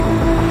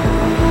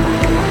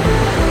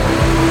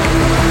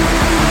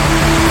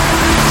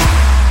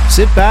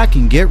sit back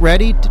and get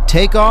ready to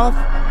take off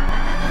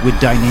with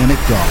Dynamic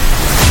Golf.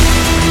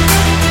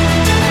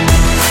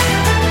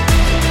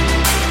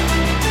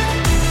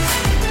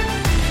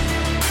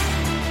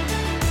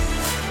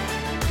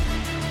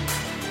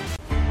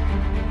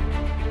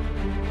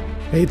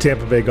 Hey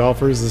Tampa Bay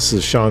golfers, this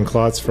is Sean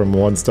Klotz from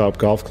One Stop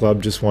Golf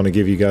Club. Just want to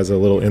give you guys a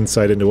little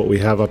insight into what we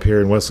have up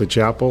here in Wesley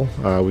Chapel.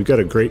 We've got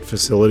a great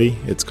facility.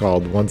 It's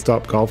called One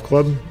Stop Golf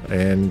Club,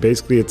 and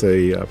basically it's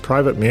a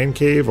private man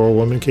cave or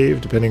woman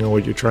cave, depending on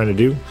what you're trying to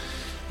do.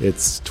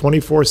 It's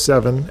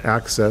 24/7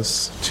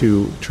 access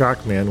to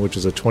TrackMan, which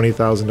is a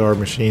 $20,000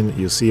 machine that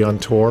you'll see on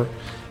tour,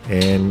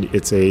 and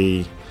it's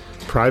a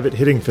private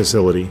hitting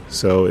facility,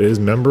 so it is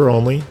member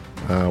only.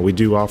 We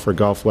do offer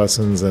golf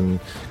lessons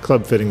and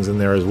club fittings in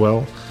there as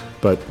well,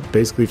 but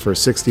basically for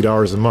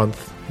 $60 a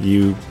month,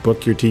 you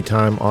book your tee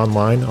time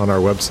online on our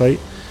website,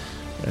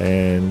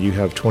 and you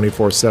have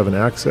 24/7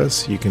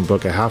 access. You can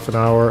book a half an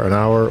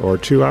hour, or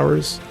 2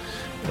 hours,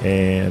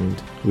 and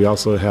we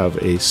also have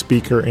a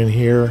speaker in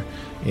here,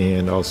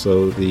 and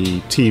also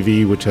the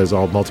TV, which has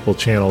all multiple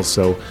channels.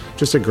 So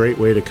just a great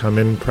way to come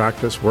in,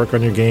 practice, work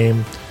on your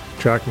game.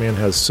 TrackMan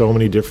has so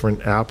many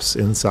different apps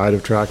inside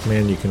of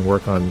TrackMan. You can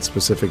work on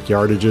specific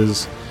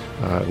yardages,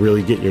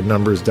 really get your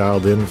numbers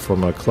dialed in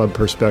from a club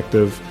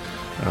perspective.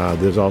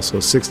 There's also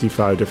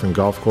 65 different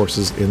golf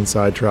courses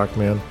inside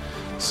TrackMan.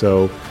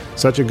 So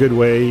such a good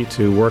way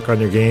to work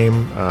on your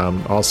game.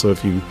 Also,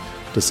 if you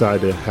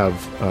decide to have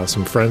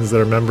some friends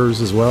that are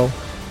members as well,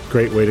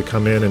 great way to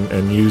come in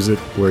and use it,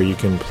 where you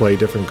can play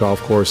different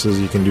golf courses.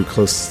 You can do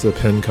close to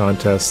pin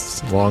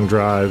contests, long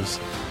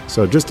drives.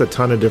 So just a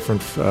ton of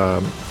different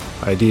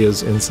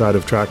ideas inside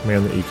of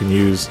TrackMan that you can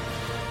use.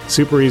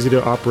 Super easy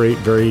to operate,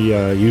 very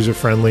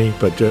user-friendly,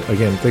 but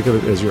again, think of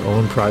it as your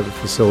own private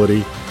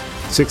facility.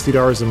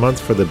 $60 a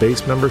month for the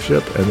base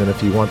membership, and then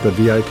if you want the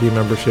VIP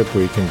membership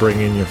where you can bring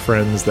in your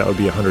friends, that would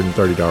be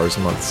 $130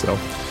 a month. So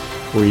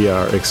we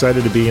are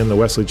excited to be in the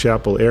Wesley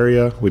Chapel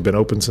area. We've been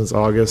open since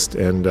August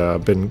and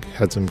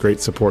had some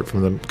great support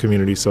from the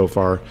community so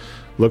far.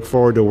 Look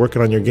forward to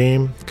working on your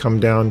game.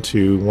 Come down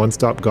to One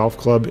Stop Golf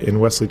Club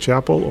in Wesley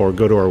Chapel, or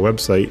go to our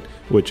website,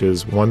 which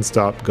is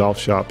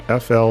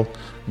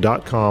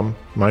onestopgolfshopfl.com.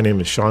 My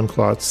name is Sean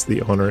Klotz,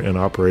 the owner and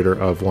operator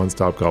of One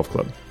Stop Golf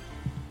Club.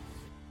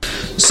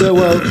 So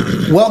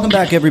welcome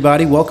back,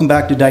 everybody. Welcome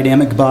back to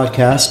Dynamic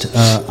Podcast.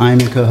 I'm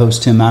your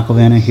co-host, Tim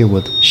McElvanna, here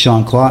with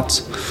Sean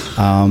Klotz.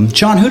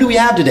 Sean, who do we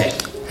have today?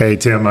 Hey,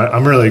 Tim,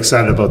 I'm really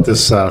excited about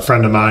this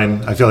friend of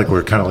mine. I feel like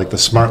we're kind of like the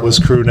Smartless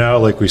crew now.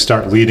 Like we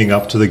start leading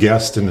up to the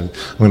guest, and I'm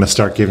going to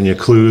start giving you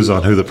clues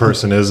on who the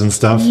person is and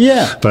stuff.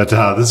 Yeah. But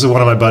this is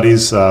one of my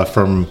buddies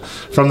from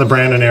the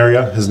Brandon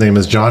area. His name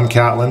is John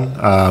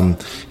Catlin.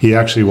 He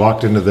actually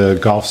walked into the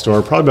golf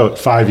store probably about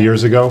 5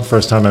 years ago,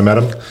 first time I met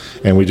him,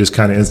 and we just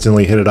kind of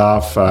instantly hit it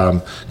off.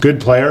 Good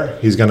player.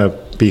 He's going to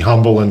be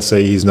humble and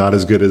say he's not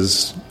as good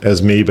as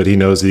me, but he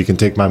knows that he can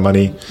take my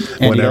money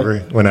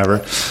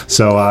whenever.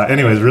 So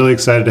anyways, really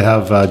excited to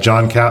have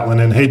John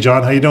Catlin in. Hey,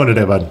 John, how you doing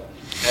today, bud?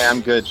 Hey,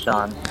 I'm good,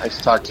 Sean. Nice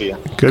to talk to you.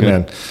 Good,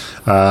 man.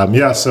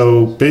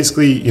 So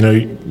basically,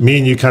 me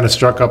and you kind of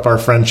struck up our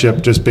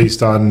friendship just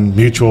based on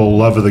mutual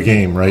love of the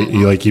game, right?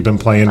 You've been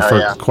playing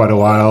for quite a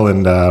while,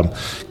 and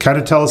kind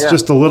of tell us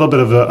just a little bit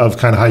of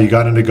kind of how you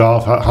got into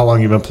golf, how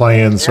long you've been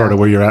playing, sort of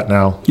where you're at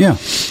now. Yeah,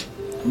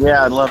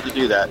 I'd love to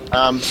do that.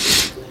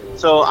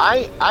 So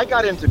I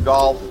got into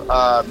golf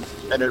at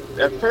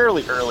a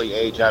fairly early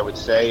age, I would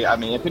say. I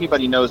mean, if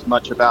anybody knows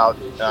much about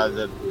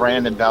the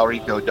Brandon,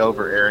 Valrico,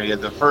 Dover area,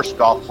 the first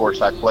golf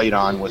course I played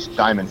on was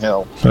Diamond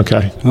Hill.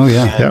 Okay. Oh,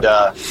 yeah. And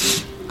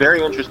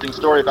very interesting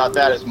story about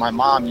that is my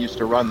mom used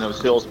to run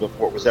those hills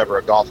before it was ever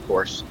a golf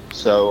course.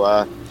 So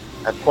I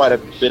have quite a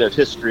bit of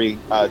history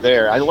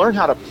there. I learned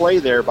how to play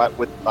there, but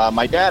with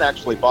my dad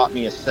actually bought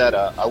me a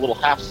little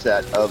half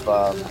set of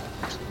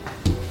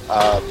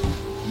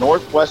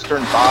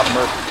Northwestern Bob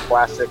Murphy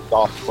Classic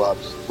golf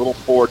clubs, little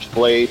forged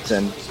blades,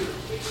 and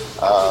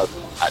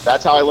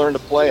that's how I learned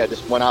to play. I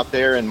just went out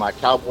there in my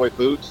cowboy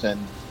boots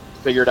and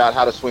figured out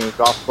how to swing a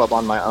golf club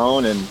on my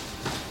own, and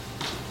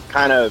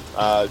kind of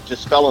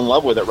just fell in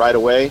love with it right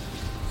away.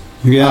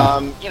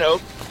 Yeah.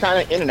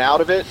 Kind of in and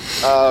out of it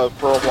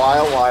for a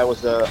while I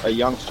was a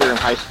youngster in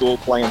high school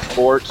playing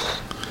sports.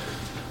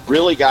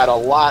 Really got a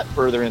lot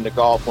further into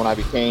golf when I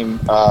became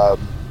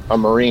a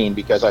Marine,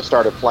 because I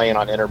started playing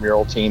on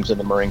intramural teams in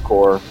the Marine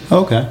Corps.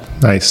 Okay.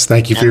 Nice.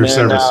 Thank you for your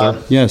service,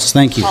 sir. Yes,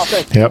 thank you. Oh,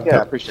 thank you. Yep. Yeah,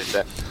 I appreciate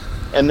that.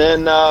 And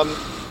then I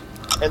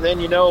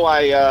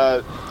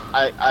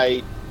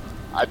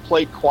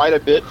played quite a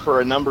bit for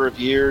a number of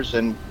years,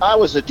 and I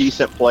was a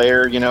decent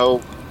player.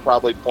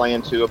 Probably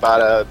playing to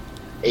about a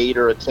 8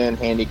 or a 10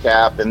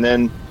 handicap, and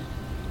then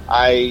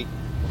I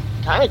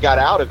kind of got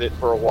out of it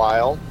for a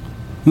while.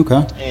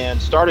 Okay.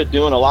 And started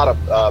doing a lot of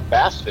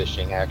bass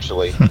fishing,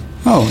 actually.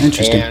 Oh,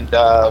 interesting. And,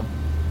 about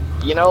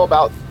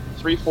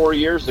 3-4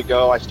 years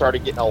ago, I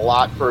started getting a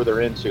lot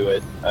further into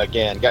it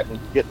again, getting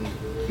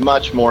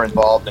much more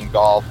involved in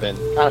golf, and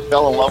kind of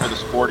fell in love with the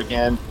sport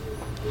again.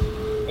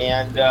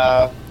 And,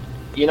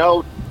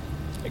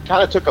 it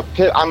kind of took a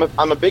pit.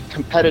 I'm a big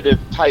competitive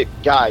type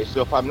guy,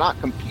 so if I'm not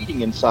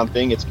competing in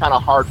something, it's kind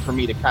of hard for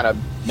me to kind of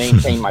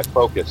maintain my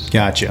focus.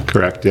 Gotcha.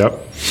 Correct. Yep.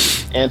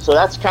 And so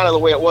that's kind of the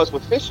way it was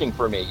with fishing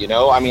for me.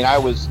 I mean, I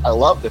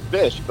love to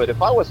fish, but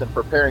if I wasn't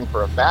preparing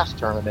for a bass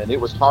tournament, it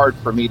was hard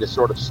for me to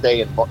sort of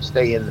stay in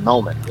the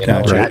moment, and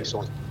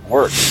actually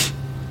work.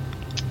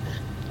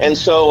 And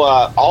so,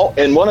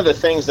 and one of the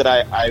things that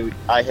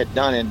I had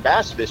done in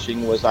bass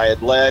fishing was I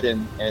had led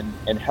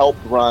and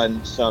helped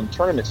run some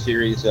tournament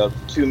series of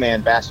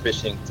 2-man bass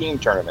fishing team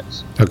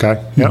tournaments.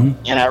 Okay. Yep.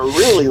 And I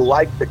really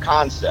liked the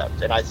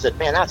concept. And I said,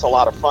 man, that's a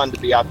lot of fun to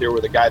be out there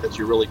with a guy that's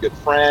your really good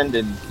friend,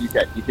 and you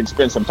can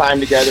spend some time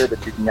together,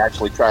 but you can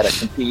actually try to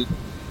compete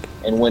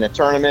and win a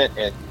tournament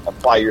and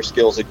apply your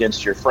skills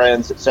against your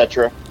friends,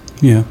 etc.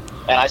 Yeah.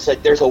 And I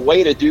said, there's a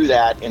way to do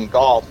that in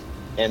golf,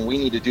 and we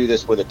need to do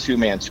this with a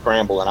 2-man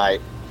scramble. And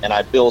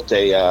I built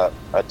a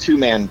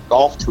 2-man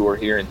golf tour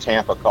here in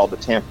Tampa called the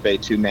Tampa Bay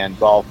 2-Man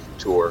Golf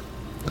Tour.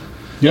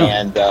 Yeah.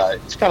 And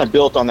it's kind of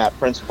built on that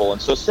principle.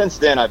 And so since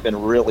then, I've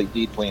been really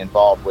deeply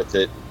involved with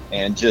it,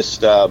 and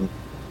just fallen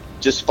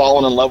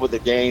in love with the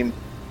game,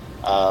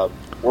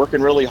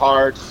 working really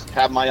hard,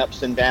 have my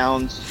ups and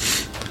downs.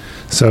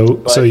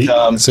 You've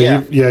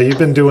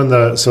been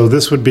doing so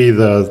this would be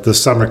the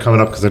summer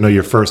coming up, because I know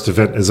your first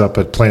event is up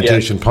at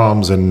Plantation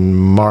Palms in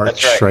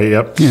March. That's right.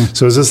 Yep. Yeah.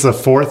 So is this the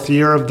 4th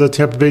year of the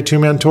Tampa Bay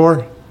 2-Man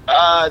Tour?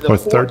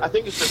 Third? I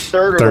think it's the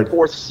third or the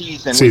 4th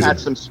season. We had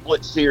some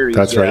split series.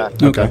 That's right.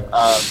 Okay.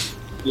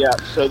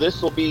 So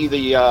this will be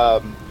the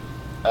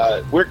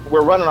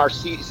we're running our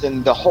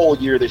season the whole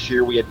year this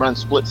year. We had run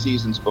split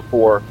seasons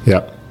before.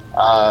 Yeah.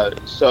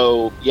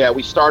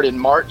 We start in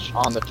March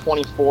on the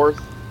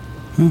 24th.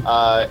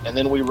 And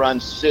then we run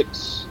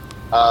 6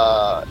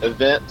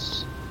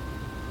 events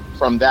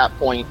from that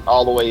point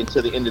all the way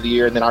into the end of the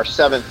year. And then our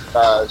 7th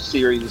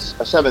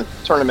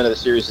tournament of the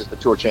series is the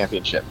Tour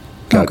Championship.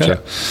 Gotcha.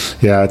 Okay.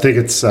 Yeah, I think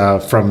it's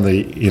from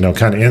the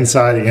kind of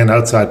inside and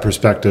outside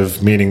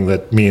perspective, meaning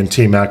that me and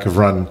T-Mac have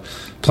run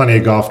plenty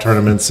of golf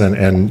tournaments,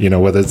 and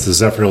whether it's the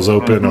Zephyril's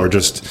Open or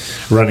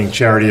just running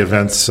charity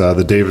events,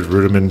 the David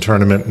Ruderman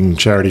tournament and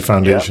Charity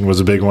Foundation was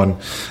a big one.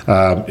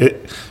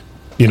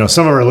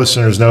 Some of our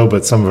listeners know,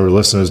 but some of our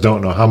listeners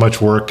don't know how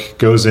much work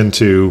goes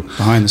into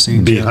behind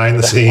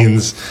the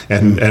scenes.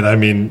 And I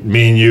mean,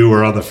 me and you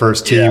were on the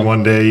first tee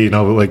one day,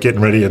 like getting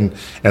ready, and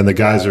the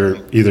guys are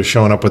either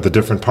showing up with a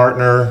different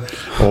partner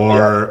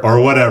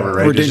or whatever,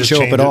 right? Or didn't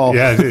show up at all.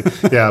 Yeah.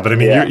 But I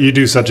mean, you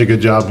do such a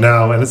good job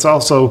now. And it's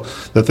also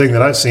the thing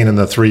that I've seen in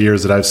the 3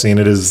 years that I've seen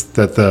it is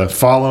that the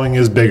following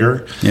is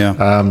bigger. Yeah.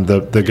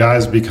 The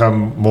guys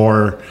become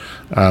more...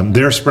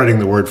 they're spreading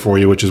the word for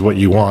you, which is what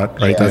you want,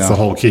 right? That's the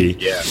whole key.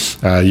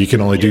 Yeah. You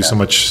can only do so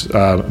much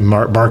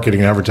marketing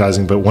and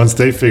advertising, but once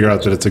they figure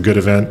out that it's a good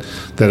event,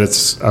 that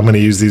it's, I'm going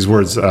to use these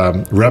words,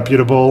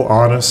 reputable,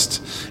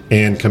 honest,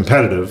 and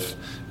competitive,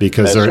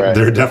 because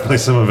there are definitely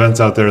some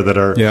events out there that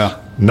are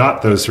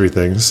not those 3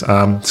 things.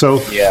 You're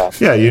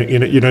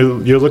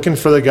looking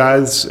for the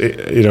guys,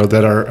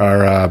 that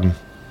are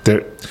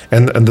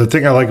and the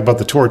thing I like about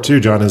the tour too,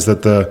 John, is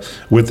that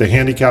with the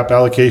handicap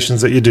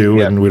allocations that you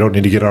do, and we don't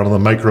need to get on the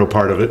micro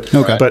part of it,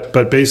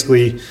 but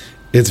basically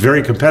it's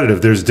very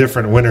competitive. There's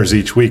different winners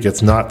each week.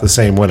 It's not the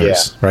same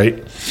winners,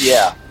 right?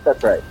 Yeah,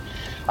 that's right.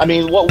 I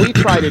mean, what we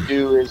try to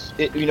do is,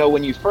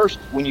 when you first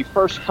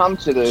come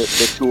to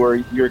the tour,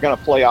 you're going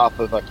to play off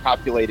of a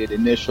calculated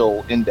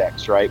initial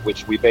index, right,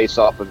 which we base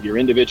off of your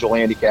individual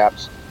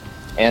handicaps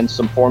and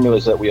some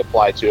formulas that we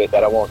apply to it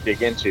that I won't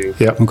dig into.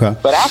 Yeah. Okay.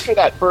 But after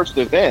that first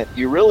event,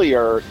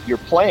 you're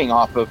playing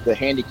off of the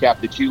handicap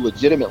that you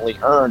legitimately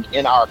earned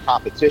in our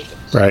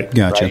competitions. Right.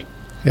 Gotcha. Right?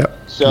 Yep.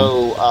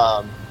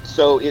 So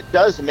so it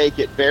does make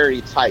it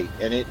very tight,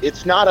 and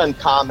it's not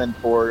uncommon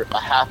for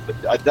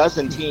a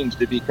dozen teams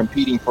to be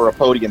competing for a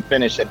podium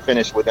finish and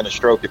finish within a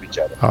stroke of each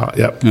other.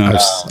 Yep.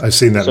 I've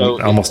seen that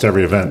in almost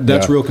every event.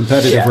 That's real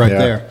competitive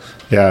there.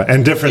 Yeah,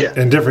 and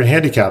different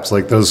handicaps.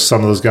 Like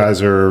some of those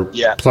guys are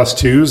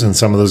 +2s, and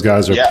some of those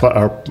guys are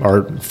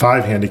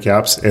 5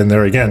 handicaps, and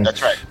they're again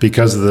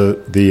because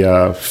of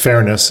the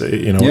fairness,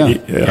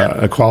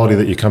 equality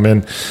that you come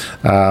in.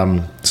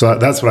 So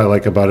that's what I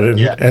like about it,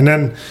 and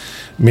then.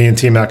 Me and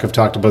T-Mac have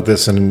talked about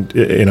this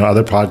in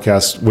other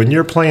podcasts. When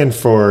you're playing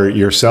for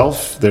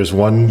yourself, there's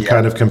one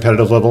kind of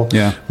competitive level.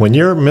 Yeah. When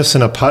you're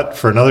missing a putt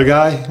for another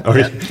guy,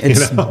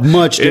 it's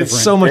much different.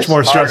 It's so much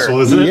more stressful,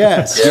 isn't it?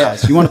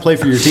 Yes. You want to play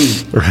for your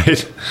team,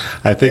 right?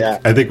 I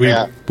think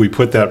we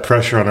put that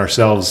pressure on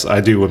ourselves. I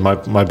do with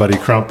my buddy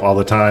Crump all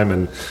the time,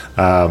 and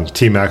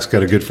T-Mac's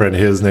got a good friend.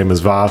 His name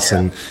is Voss,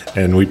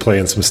 and we play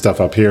in some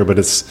stuff up here. But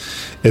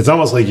it's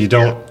almost like you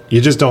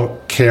just don't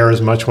care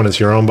as much when it's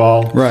your own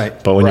ball,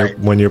 right? But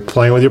when you're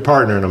playing with your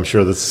partner, and I'm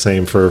sure that's the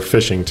same for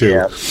fishing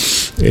too,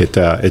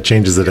 it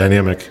changes the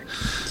dynamic.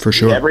 For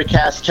sure. Every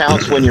cast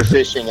counts when you're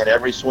fishing, and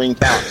every swing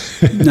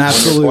counts.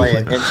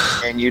 Absolutely.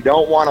 And you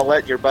don't want to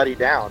let your buddy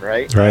down,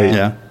 right? Right.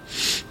 Yeah.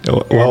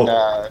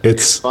 Well,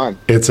 it's fun.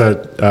 It's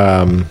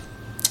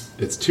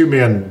It's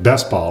two-man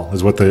best ball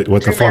is what the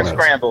format is.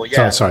 Scramble,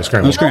 yeah. Sorry,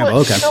 scramble.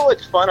 Okay. You know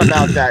what's fun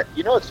about that?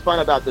 You know what's fun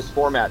about this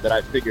format that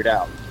I figured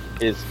out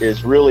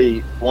is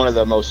really one of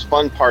the most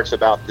fun parts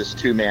about this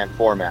two-man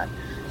format.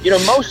 You know,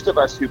 most of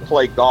us who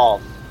play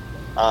golf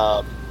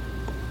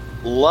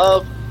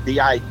love the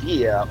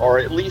idea, or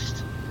at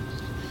least,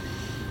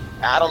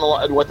 I don't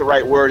know what the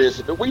right word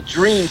is, but we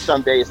dream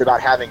some days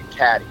about having a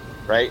caddy,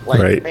 right? Like,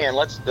 right. Man,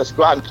 let's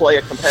go out and play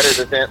a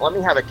competitive event. Let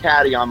me have a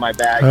caddy on my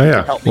bag. Oh,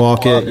 yeah. Help me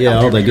Walk it, yeah,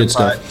 all that good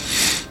putt,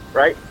 stuff.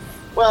 right?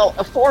 Well,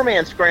 a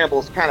four-man scramble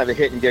is kind of a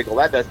hit and giggle.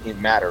 That doesn't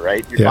even matter,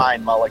 right? You're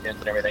buying mulligans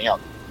and everything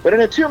else. But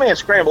in a two-man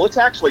scramble, it's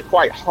actually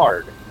quite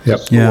hard to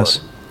score.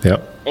 Yes.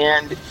 Yep.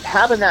 And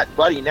having that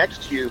buddy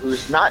next to you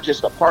who's not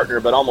just a partner,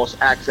 but almost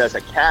acts as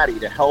a caddy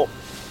to help,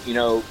 you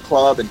know,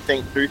 club and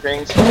think through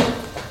things,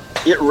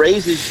 it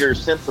raises your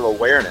sense of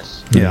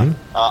awareness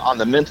on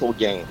the mental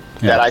game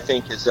that I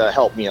think has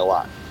helped me a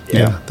lot.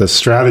 Yeah, the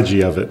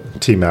strategy of it,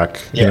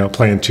 T-Mac, you know,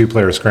 playing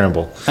two-player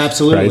scramble.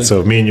 Absolutely. Right?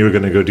 So if me and you are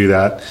going to go do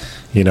that,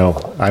 you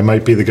know, I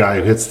might be the guy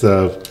who hits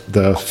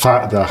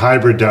the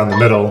hybrid down the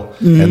middle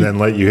and then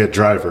let you hit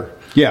driver.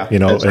 Yeah. You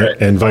know,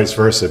 right. and vice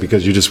versa,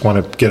 because you just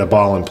want to get a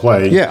ball in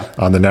play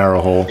on the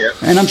narrow hole. Yep.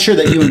 And I'm sure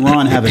that you and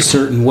Ron have a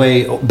certain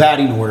way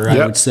batting order.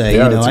 I would say,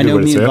 Yeah, you know, I know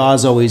me and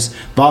Boz always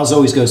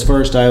goes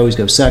first. I always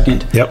go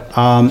second. Yep.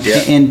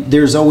 And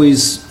there's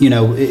always, you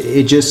know,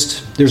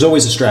 there's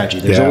always a strategy.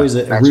 There's always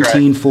a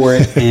routine for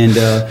it,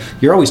 and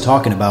you're always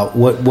talking about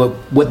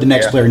what the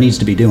next player needs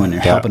to be doing.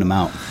 They're helping them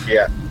out.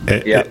 Yeah.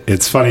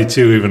 It's funny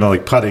too, even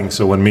like putting.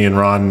 So when me and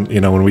Ron,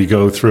 you know, when we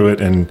go through it,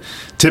 and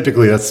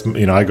typically that's,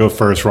 you know, I go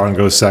first, Ron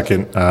goes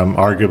second.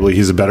 Arguably,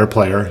 he's a better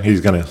player.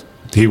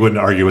 He wouldn't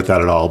argue with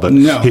that at all. But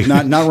no,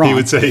 not Ron. He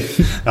would say,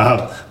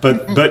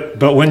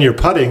 but when you're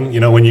putting, you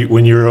know,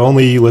 when you're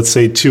only, let's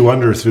say, 2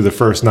 under through the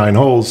first 9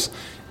 holes.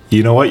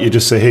 You know what? You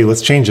just say, hey,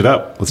 let's change it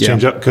up. Let's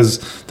change up, because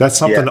that's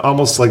something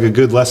almost like a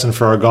good lesson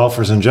for our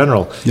golfers in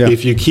general. Yeah.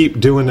 If you keep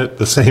doing it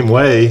the same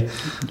way,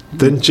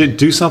 then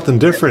do something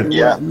different.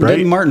 Yeah. Right?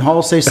 Didn't Martin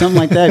Hall say something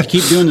like that? If you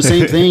keep doing the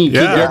same thing, you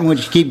keep getting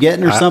what you keep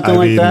getting, or something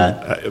like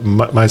that.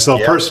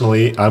 Myself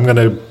personally, I'm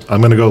gonna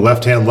go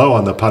left hand low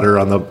on the putter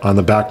on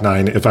the back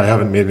 9 if I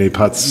haven't made any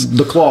putts.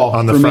 The claw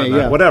on the front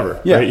 9,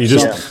 whatever. Yeah. Right? You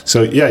just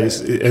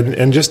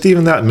and just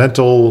even that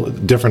mental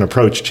different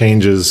approach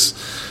changes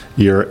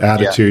your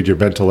attitude, your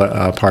mental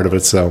part of it.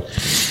 So,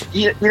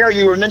 you know,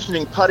 you were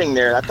mentioning putting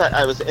there. I thought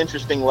it was an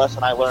interesting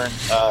lesson I learned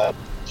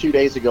 2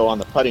 days ago on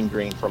the putting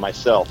green for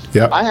myself.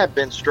 Yeah, I have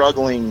been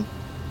struggling.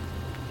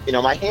 You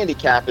know, my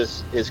handicap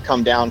has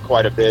come down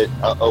quite a bit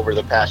over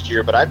the past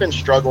year, but I've been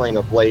struggling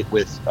of late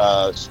with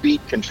speed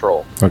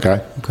control.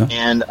 Okay.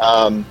 And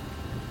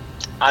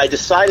I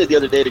decided the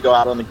other day to go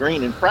out on the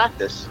green and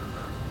practice,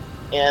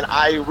 and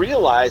I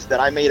realized that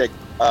I made a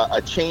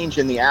change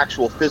in the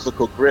actual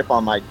physical grip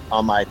on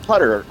my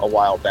putter a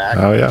while back.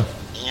 Oh yeah.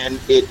 And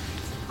it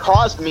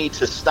caused me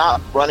to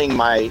stop running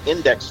my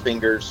index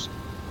fingers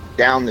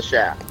down the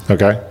shaft.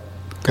 Okay.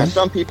 Now,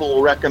 some people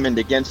will recommend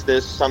against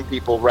this. Some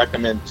people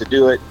recommend to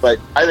do it, but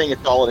I think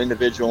it's all an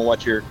individual and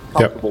what you're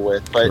comfortable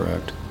with. But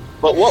correct.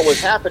 But what was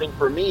happening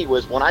for me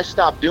was when I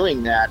stopped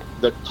doing that,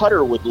 the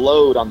putter would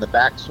load on the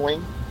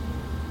backswing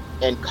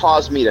and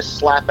cause me to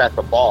slap at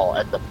the ball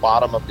at the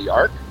bottom of the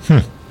arc.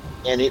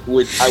 And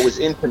I was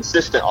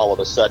inconsistent all of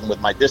a sudden with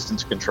my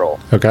distance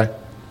control. Okay.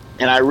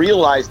 And I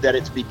realized that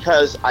it's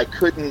because I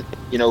couldn't,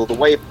 you know, the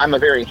way I'm a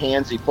very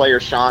handsy player.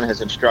 Sean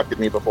has instructed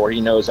me before. He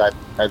knows I've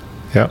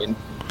a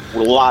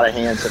lot of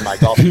hands in my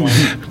golf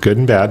swing. Good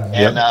and bad.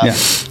 And,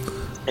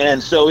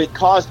 and so it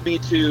caused me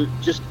to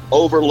just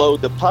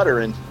overload the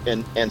putter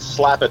and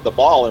slap at the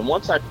ball. And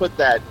once I put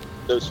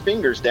those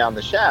fingers down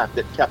the shaft,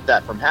 it kept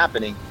that from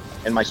happening.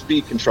 And my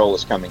speed control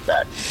is coming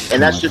back.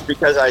 And that's just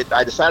because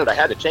I decided I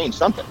had to change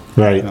something.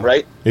 Right.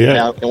 Right? Yeah.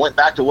 Now, and went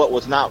back to what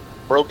was not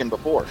broken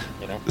before,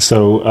 you know.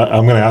 So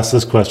I'm going to ask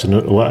this question.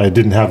 I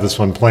didn't have this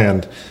one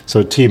planned.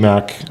 So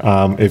T-Mac,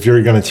 if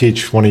you're going to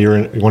teach one of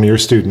your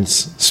students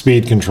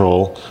speed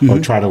control or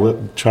try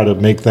to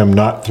make them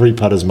not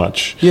 3-putt as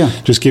much,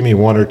 just give me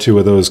 1 or 2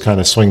 of those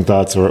kind of swing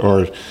thoughts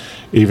or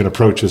even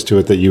approaches to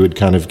it that you would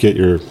kind of get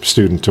your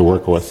student to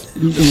work with.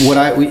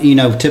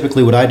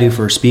 Typically what I do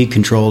for speed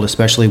control,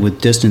 especially with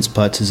distance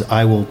putts, is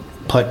I will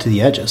putt to the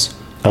edges.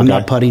 Okay. I'm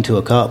not putting to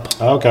a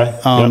cup. Okay.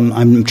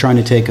 I'm trying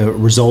to take a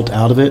result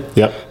out of it.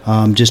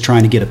 Yep. Just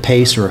trying to get a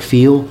pace or a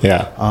feel.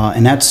 Yeah.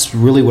 And that's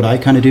really what I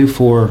kind of do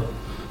for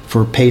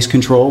pace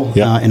control.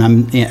 Yeah. And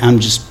I'm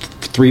just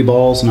 3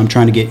 balls, and I'm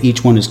trying to get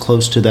each one as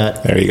close to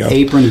that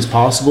apron as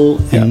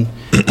possible. And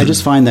I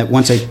just find that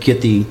once I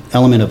get the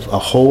element of a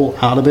hole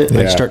out of it,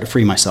 I start to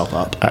free myself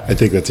up. I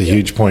think that's a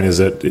huge point, is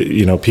that,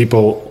 you know,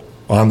 people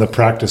on the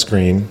practice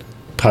green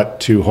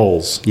putt 2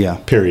 holes. Yeah.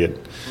 Period.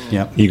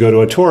 Yeah. You go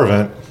to a tour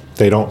event,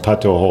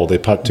 putt to a hole. They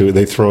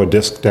throw a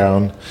disc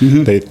down.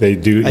 You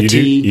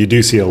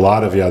do see a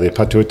lot of they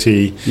putt to a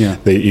tee. Yeah.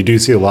 You do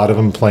see a lot of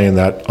them playing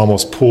that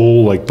almost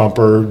pool like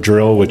bumper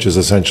drill, which is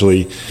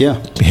essentially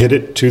hit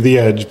it to the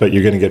edge, but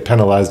you're going to get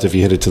penalized if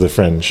you hit it to the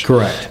fringe.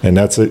 Correct. And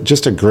that's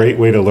just a great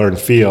way to learn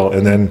feel.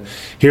 And then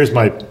here's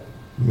my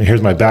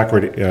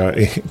backward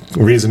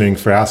reasoning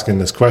for asking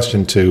this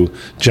question to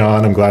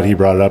John. I'm glad he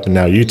brought it up, and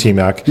now you,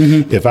 T-Mac.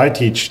 If I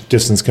teach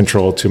distance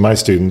control to my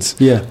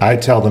students, I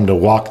tell them to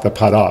walk the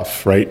putt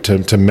off, right?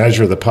 To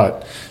measure the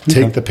putt,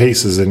 take the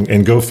paces,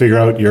 and go figure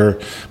out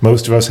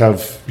most of us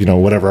have,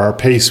 whatever, our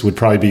pace would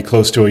probably be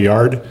close to a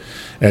yard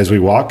as we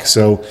walk.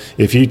 So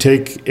if you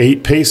take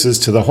 8 paces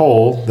to the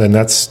hole, then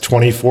that's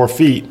 24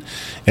 feet.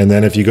 And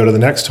then if you go to the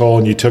next hole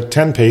and you took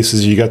 10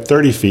 paces, you got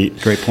 30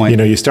 feet. Great point.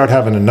 You start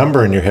having a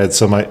number in your head.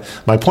 So my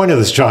point of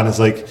this, John,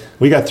 is like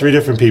we got 3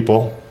 different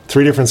people,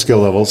 3 different skill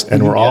levels,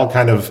 and we're all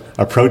kind of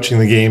approaching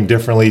the game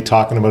differently,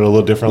 talking about it a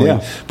little differently.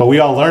 Yeah. But we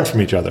all learn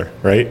from each other,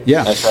 right?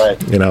 Yeah, that's right.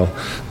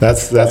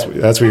 That's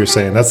what you're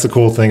saying. That's the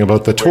cool thing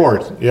about the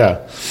tour.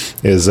 Yeah,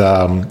 is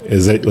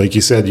that, like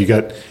you said, you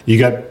got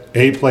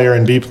A player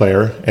and B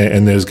player,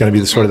 and there's going to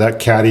be sort of that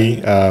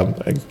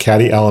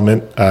caddy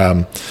element.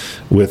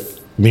 With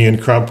me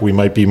and Crump, we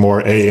might be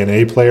more A and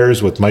A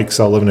players. With Mike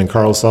Sullivan and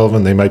Carl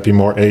Sullivan, they might be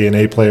more A and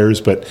A players.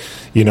 But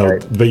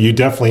but you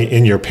definitely,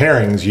 in your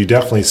pairings, you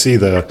definitely see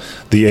the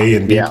A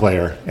and B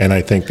player, and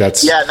I think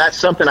that's and that's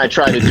something I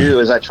try to do.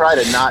 Is I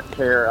try to not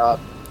pair up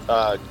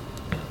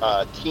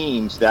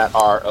teams that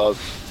are of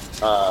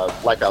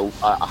like a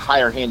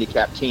higher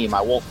handicap team.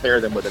 I won't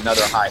pair them with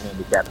another high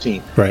handicap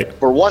team. Right.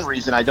 For one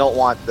reason, I don't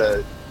want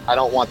the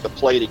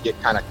play to get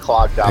kind of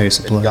clogged up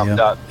and gummed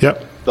up.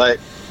 Yep.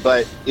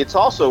 But it's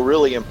also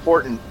really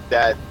important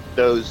that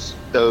those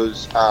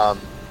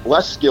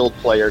less skilled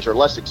players or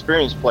less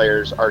experienced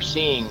players are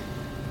seeing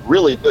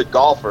really good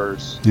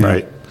golfers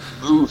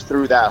move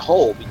through that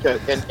hole, because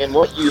and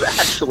what you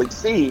actually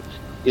see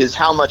is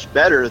how much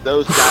better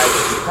those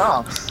guys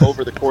become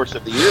over the course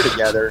of the year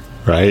together,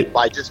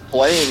 by just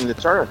playing the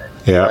tournament,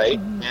 right?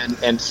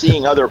 And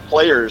seeing other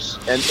players,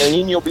 and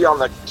then you'll be on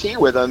the tee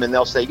with them, and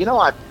they'll say,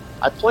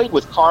 I played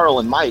with Carl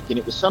and Mike, and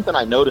it was something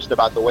I noticed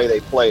about the way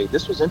they played.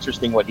 This was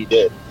interesting what he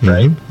did,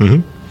 right?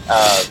 And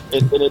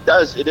it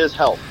does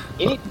help.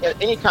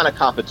 Any kind of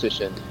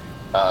competition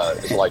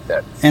is like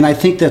that. And I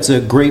think that's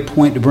a great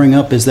point to bring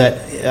up, is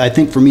that I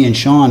think for me and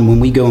Sean, when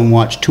we go and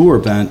watch tour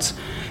events,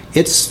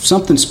 it's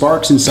something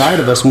sparks inside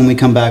of us when we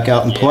come back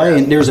out and play,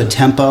 and there's a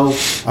tempo,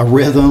 a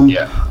rhythm,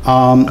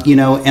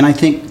 and I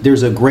think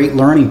there's a great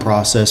learning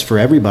process for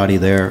everybody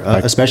there,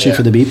 especially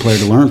for the B player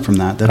to learn from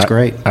that. That's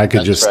great. I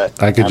could just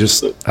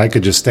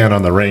stand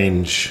on the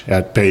range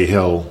at Bay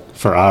Hill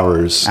for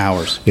hours.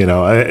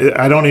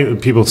 I don't even,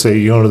 people say,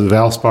 to the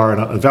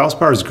Valspar, and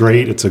Valspar is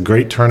great. It's a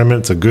great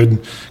tournament. It's a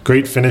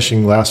great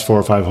finishing last 4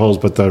 or 5 holes,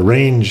 but the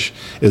range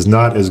is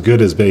not as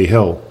good as Bay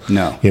Hill.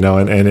 No.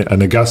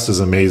 And Augusta's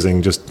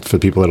amazing, just for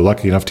people that are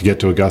lucky enough to get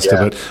to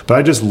Augusta. But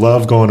I just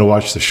love going to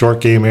watch the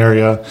short game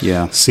area,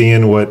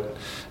 seeing what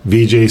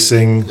Vijay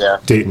Singh,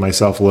 dating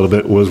myself a little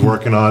bit, was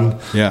working on.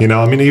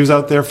 He was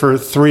out there for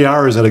 3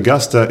 hours at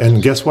Augusta,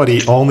 and guess what?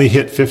 He only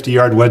hit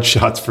 50-yard wedge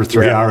shots for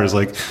 3 hours.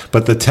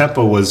 But the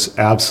tempo was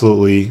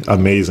absolutely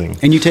amazing.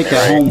 And you take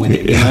that home with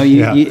you.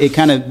 It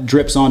kind of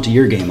drips onto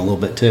your game a little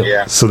bit too.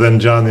 Yeah. So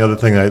then, John, the other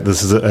thing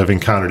I've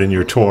encountered in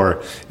your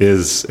tour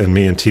is, and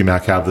me and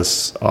T-Mac have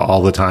this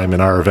all the time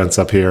in our events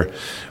up here.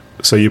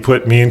 So you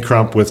put me and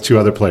Crump with 2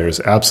 other players,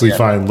 absolutely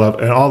fine,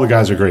 love, and all the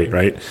guys are great,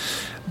 right?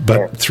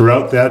 But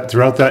throughout that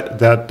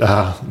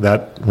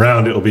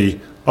round, it will be,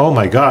 oh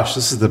my gosh,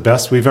 this is the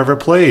best we've ever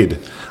played.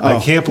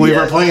 I can't believe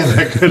we're playing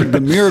that good. The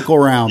miracle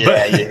round. You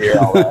hear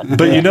all that.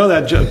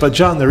 But but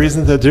John, the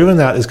reason they're doing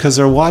that is because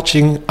they're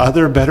watching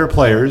other better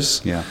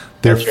players. Yeah.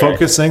 They're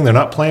focusing. They're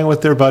not playing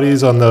with their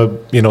buddies on the,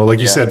 like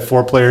you said,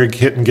 4-player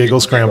hit and giggle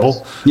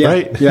scramble,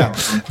 right? Yeah.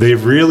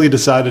 They've really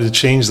decided to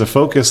change the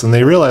focus, and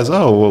they realize,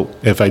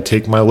 if I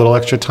take my little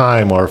extra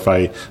time, or if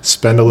I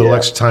spend a little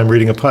extra time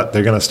reading a putt,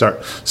 they're going to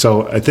start.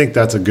 So I think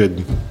that's a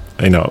good,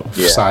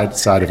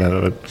 side event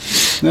of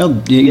it.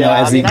 Well,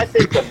 I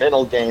think the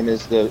mental game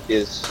is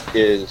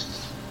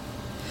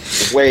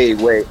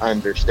way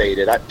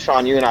understated.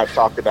 Sean, you and I have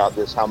talked about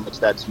this, how much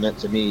that's meant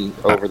to me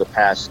over the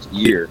past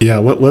year. Yeah,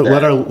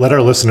 let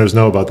our listeners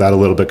know about that a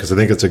little bit, because I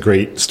think it's a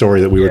great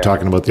story that we were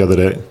talking about the other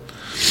day.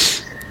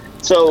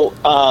 So,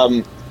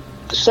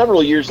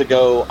 several years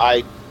ago,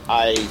 I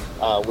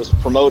was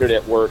promoted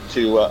at work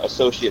to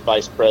associate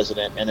vice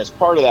president, and as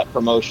part of that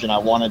promotion, I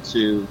wanted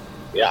to.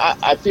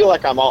 I feel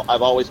like I've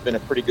always been a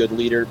pretty good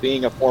leader,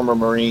 being a former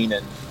Marine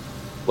and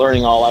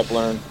learning all I've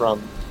learned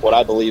from what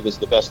I believe is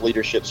the best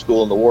leadership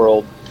school in the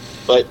world.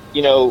 But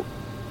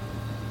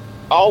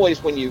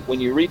always when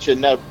you reach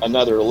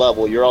another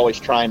level, you're always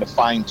trying to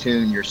fine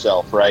tune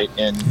yourself, right?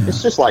 And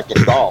it's just like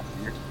in golf,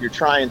 you're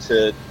trying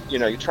to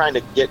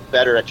get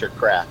better at your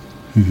craft.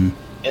 Mm-hmm.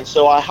 And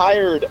so I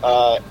hired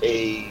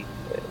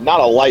not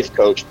a life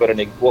coach, but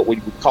what we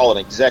would call an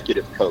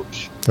executive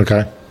coach.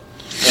 Okay.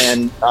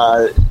 And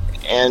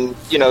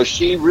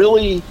she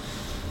really,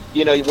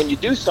 when you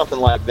do something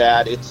like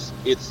that, it's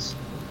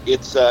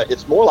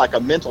more like a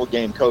mental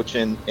game coach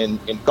in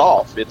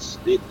golf.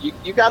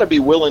 You got to be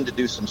willing to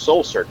do some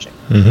soul searching,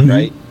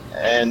 right?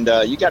 And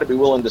you got to be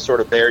willing to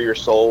sort of bare your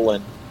soul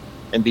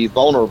and be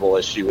vulnerable,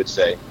 as she would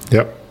say.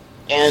 Yep.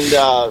 And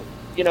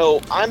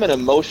I'm an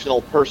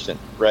emotional person,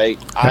 right?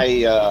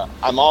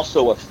 I'm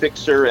also a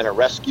fixer and a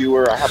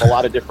rescuer. I have a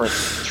lot of different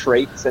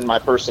traits in my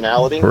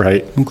personality.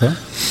 Right. Okay.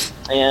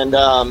 And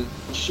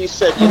she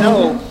said,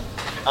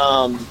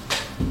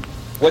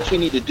 what you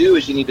need to do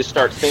is you need to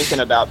start thinking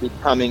about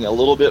becoming a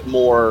little bit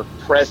more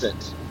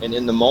present and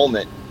in the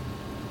moment,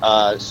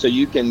 so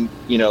you can,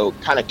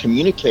 kind of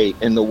communicate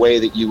in the way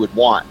that you would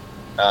want.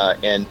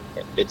 And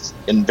it's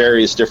in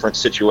various different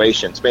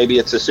situations. Maybe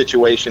it's a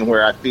situation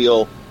where I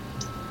feel,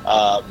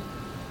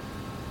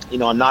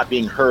 I'm not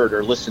being heard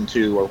or listened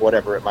to or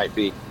whatever it might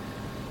be.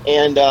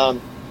 And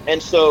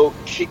so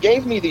she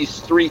gave me these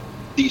three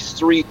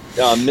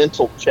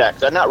mental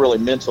checks. Not really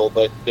mental,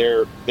 but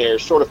they're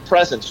sort of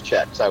presence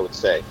checks, I would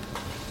say.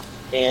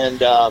 And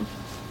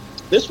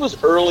this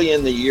was early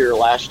in the year,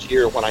 last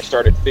year, when I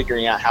started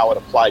figuring out how it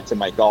applied to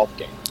my golf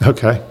game.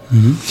 Okay.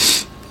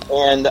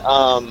 And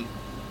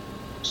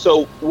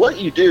so what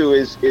you do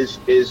is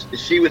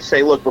she would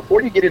say, look,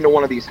 before you get into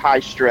one of these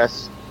high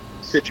stress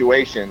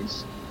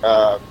situations,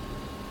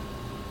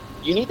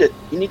 you need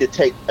to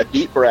take a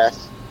deep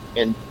breath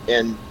and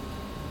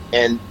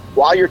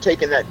while you're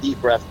taking that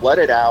deep breath, let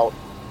it out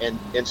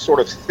and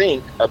sort of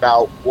think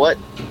about what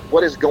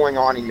is going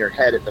on in your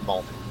head at the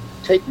moment.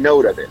 Take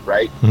note of it,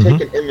 right?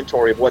 Take an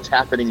inventory of what's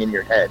happening in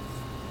your head.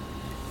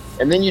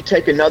 And then you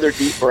take another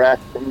deep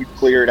breath and you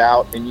clear it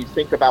out and you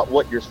think about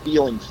what you're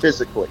feeling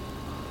physically,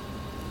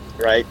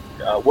 right?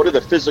 What are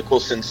the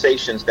physical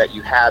sensations that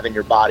you have in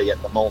your body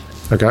at the moment?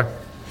 Okay.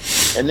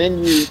 And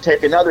then you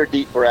take another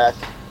deep breath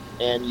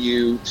and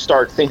you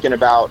start thinking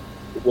about,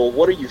 well,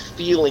 what are you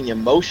feeling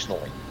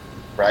emotionally?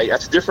 Right?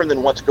 That's different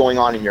than what's going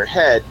on in your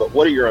head, but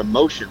what are your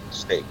emotional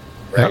state,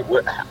 right?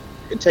 Yep.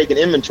 And take an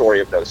inventory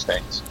of those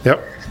things.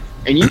 Yep.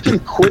 And you can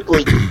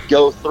quickly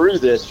go through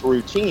this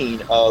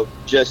routine of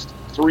just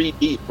 3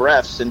 deep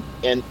breaths. And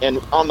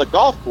on the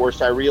golf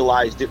course, I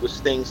realized it was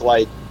things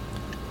like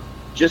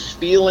just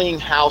feeling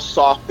how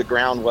soft the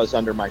ground was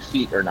under my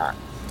feet or not.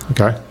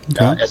 Okay.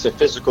 As a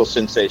physical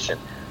sensation.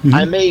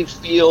 I may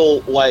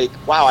feel like,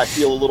 wow, I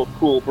feel a little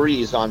cool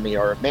breeze on me,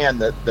 or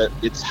man,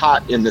 it's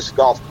hot in this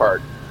golf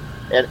cart.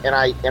 And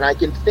I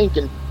can think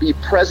and be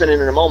present in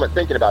a moment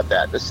thinking about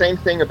that. The same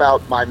thing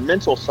about my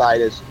mental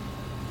side is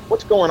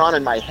what's going on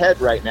in my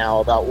head right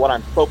now about what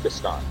I'm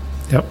focused on.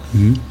 Yep.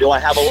 Do I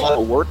have a lot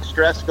of work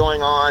stress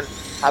going on?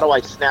 How do I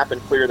snap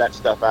and clear that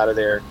stuff out of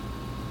there?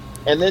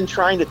 And then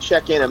trying to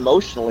check in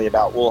emotionally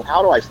about, well,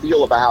 how do I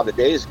feel about how the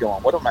day is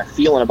going? What am I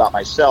feeling about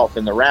myself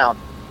in the round?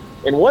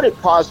 And what it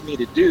caused me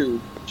to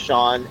do,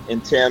 Sean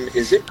and Tim,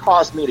 is it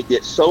caused me to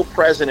get so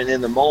present and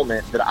in the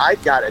moment that I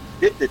got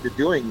addicted to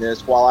doing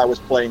this while I was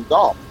playing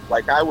golf.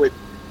 Like I would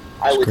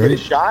hit a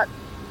shot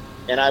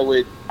and I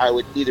would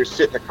either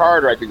sit in the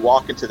cart or I'd be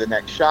walking to the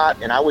next shot,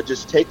 and I would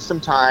just take some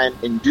time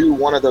and do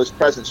one of those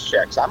presence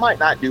checks. I might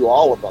not do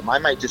all of them. I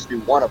might just do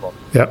one of them.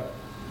 Yep.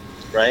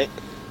 Right?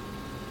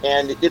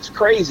 And it's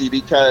crazy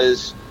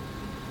because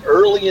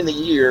early in the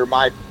year,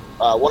 my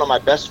one of my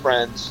best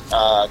friends,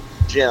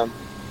 Jim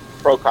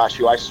Prokosh,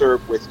 who I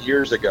served with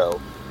years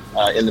ago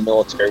in the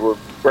military, we're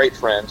great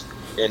friends,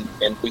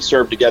 and we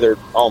served together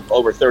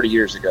over 30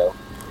 years ago.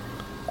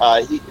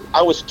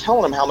 I was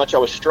telling him how much I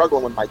was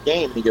struggling with my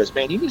game, and he goes,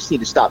 man, you just need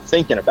to stop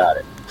thinking about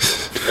it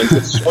and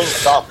just swing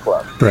the golf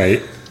club.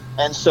 Right.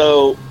 And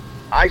so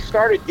I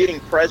started getting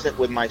present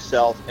with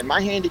myself, and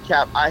my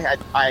handicap, I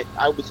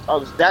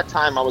was that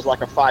time I was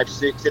like a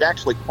 5.6. It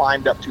actually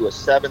climbed up to a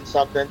 7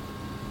 something.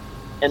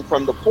 And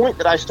from the point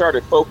that I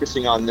started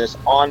focusing on this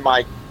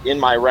in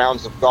my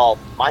rounds of golf,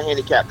 my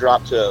handicap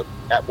dropped to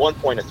at one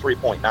point a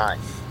 3.9.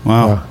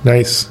 Wow.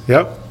 Nice.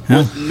 Yep.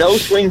 With no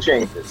swing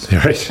changes.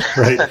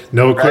 Right.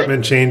 No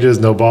equipment changes,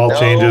 no ball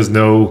changes,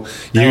 no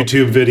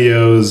YouTube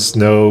videos,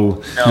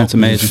 no. That's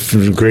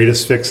amazing.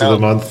 Greatest fix of the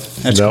month.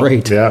 That's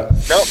great. Yeah.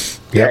 Nope.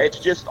 Yeah, it's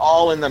just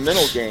all in the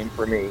mental game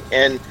for me.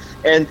 And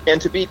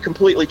to be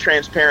completely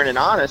transparent and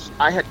honest,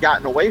 I had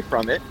gotten away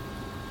from it,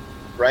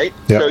 right?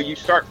 Yep. So you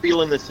start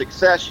feeling the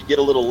success, you get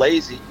a little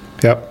lazy.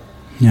 Yep.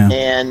 Yeah.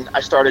 And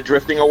I started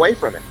drifting away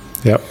from it.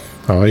 Yep.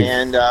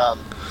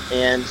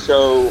 And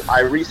so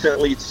I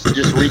recently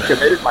just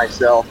recommitted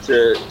myself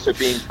to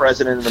being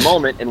present in the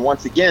moment. And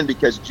once again,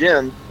 because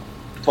Jim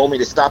told me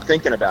to stop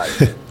thinking about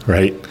it.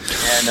 Right.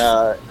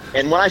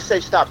 And when I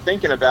say stop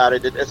thinking about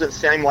it, it doesn't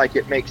seem like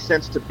it makes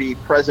sense to be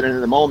present in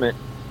the moment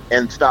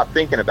and stop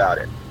thinking about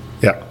it.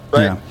 Yeah.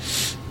 But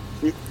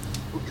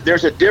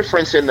there's a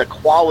difference in the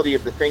quality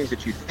of the things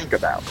that you think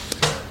about.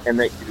 And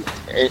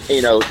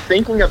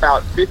thinking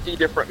about 50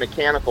 different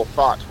mechanical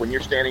thoughts when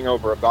you're standing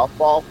over a golf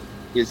ball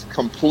is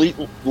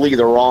completely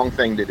the wrong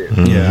thing to do.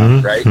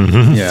 Yeah. Right?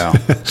 Yeah.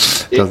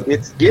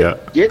 It's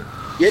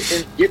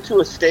get to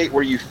a state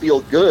where you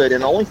feel good,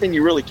 and the only thing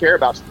you really care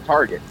about is the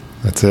target.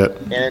 That's it.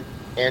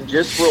 And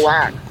just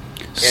relax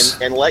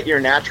and let your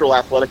natural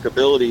athletic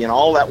ability and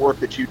all that work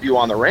that you do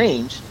on the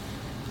range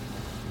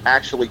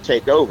actually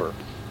take over.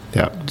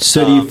 Yeah.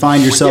 So do you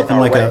find yourself in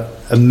like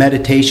a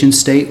meditation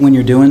state when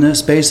you're doing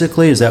this,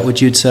 basically? Is that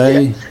what you'd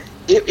say? Yeah.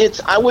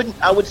 I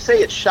would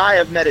say it's shy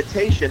of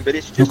meditation, but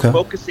it's just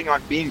focusing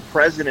on being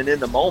present and in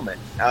the moment.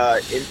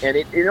 And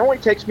it only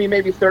takes me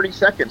maybe 30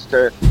 seconds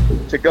to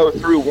go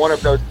through one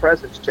of those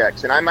presence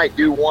checks. And I might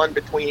do one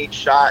between each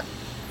shot,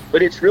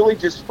 but it's really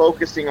just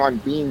focusing on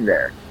being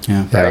there.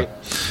 Yeah. Right?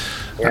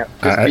 Yeah.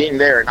 Just being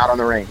there, not on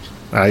the range.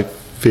 I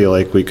feel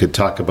like we could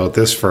talk about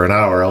this for an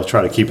hour. I'll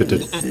try to keep it to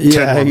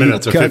 10 more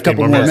minutes or 15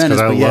 more minutes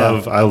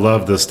because I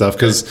love this stuff.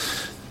 Because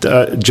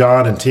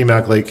John and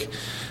T-Mac, like,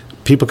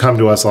 people come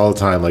to us all the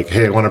time like,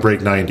 hey, I want to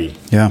break 90,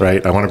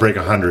 right? I want to break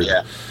 100.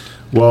 Yeah.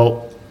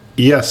 Well,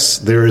 yes,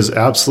 there is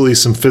absolutely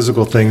some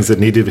physical things that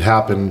need to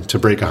happen to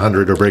break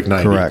 100 or break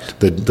 90. Correct.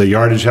 The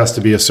yardage has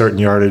to be a certain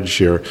yardage.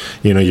 Your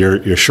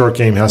short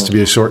game has to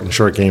be a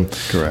short game.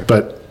 Correct.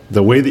 But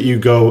the way that you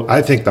go,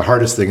 I think the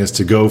hardest thing is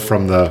to go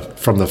from the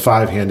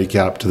 5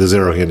 handicap to the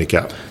 0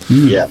 handicap.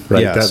 Yeah.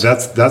 Right. Yes.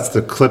 That's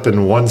the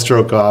clipping one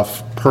stroke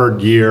off per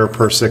year,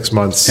 per 6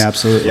 months.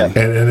 Absolutely. Yeah.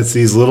 And it's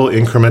these little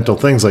incremental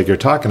things like you're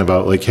talking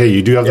about. Like, hey,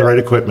 you do have the right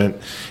equipment.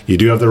 You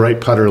do have the right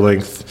putter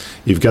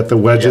length. You've got the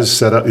wedges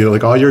set up.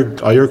 Like all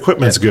your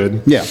equipment's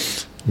good. Yeah.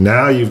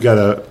 Now you've got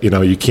to,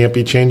 you can't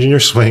be changing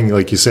your swing,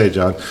 like you say,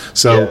 John.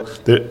 So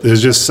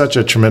there's just such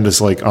a tremendous,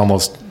 like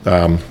almost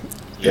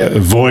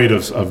void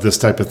of this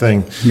type of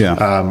thing. Yeah.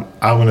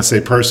 I'm going to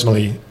say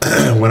personally,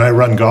 when I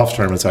run golf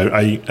tournaments,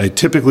 I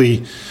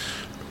typically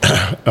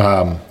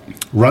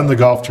run the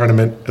golf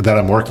tournament that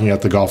I'm working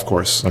at the golf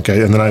course.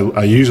 Okay. And then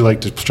I usually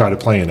like to try to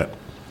play in it.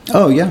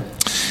 Oh, yeah.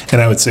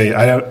 And I would say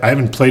I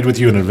haven't played with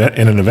you in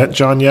an event,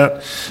 John,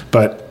 yet.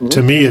 But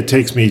to me, it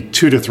takes me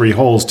 2 to 3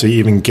 holes to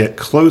even get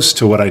close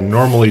to what I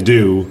normally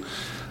do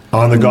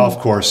on the golf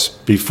course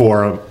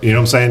before. You know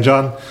what I'm saying,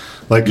 John?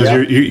 Like,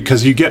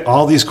 because you get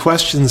all these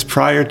questions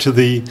prior to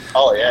the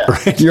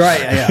right? You're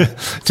right,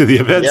 to the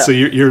event, so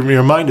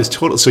your mind is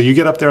total. So you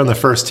get up there on the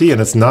first tee, and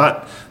it's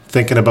not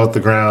thinking about the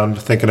ground,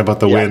 thinking about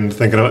the wind,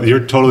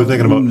 you're totally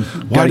thinking about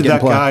why did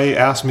that guy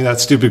ask me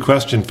that stupid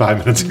question 5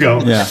 minutes ago?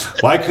 Yeah.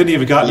 Why couldn't he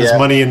have gotten this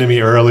money into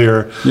me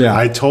earlier? Yeah.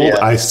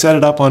 I set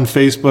it up on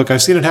Facebook.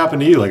 I've seen it happen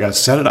to you. Like I've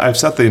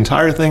set the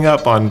entire thing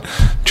up on,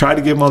 try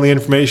to give them all the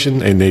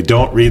information, and they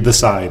don't read the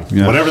sign.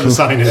 Yeah. Whatever the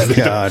sign is.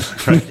 God.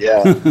 Right?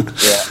 Yeah.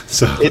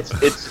 So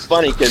it's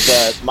funny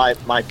because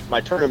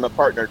my tournament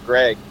partner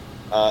Greg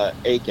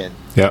Aiken,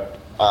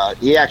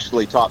 he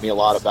actually taught me a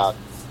lot about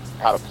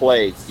how to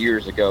play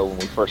years ago when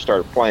we first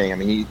started playing. I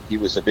mean, he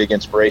was a big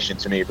inspiration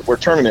to me, but we're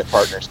tournament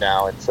partners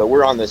now. And so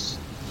we're on this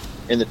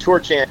in the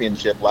tour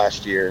championship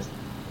last year,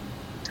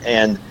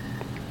 and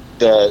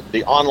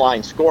the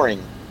online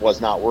scoring was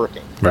not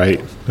working.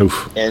 Right.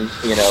 Oof. And,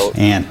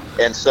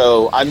 and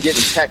so I'm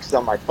getting texts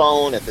on my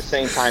phone at the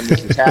same time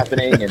this is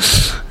happening.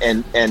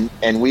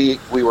 And we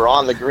were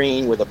on the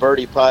green with a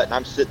birdie putt, and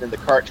I'm sitting in the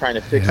cart trying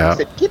to fix it. I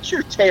said, get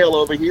your tail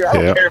over here. I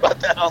don't care about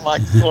that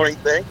online scoring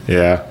thing.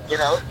 Yeah.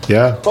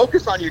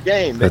 Focus on your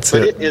game. But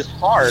it is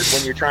hard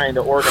when you're trying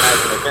to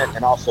organize an event,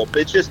 and also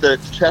it's just a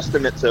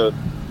testament to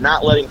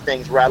not letting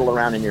things rattle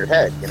around in your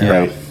head.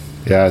 Right.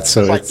 Yeah. It's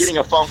like getting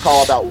a phone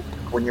call about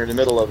when you're in the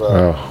middle of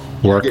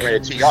work. Getting ready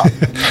to tee off.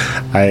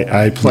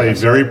 I play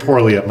very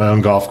poorly at my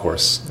own golf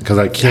course because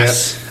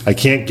I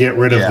can't get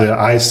rid of the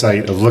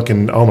eyesight of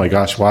looking, oh my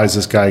gosh, why is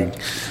this guy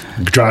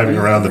driving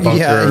around the bunker?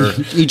 Yeah,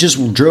 he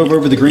just drove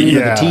over the green or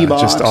the tee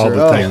box. Just all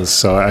the things.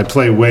 So I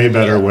play way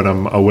better when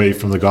I'm away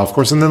from the golf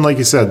course. And then, like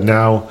you said,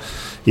 now,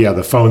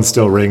 the phone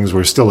still rings.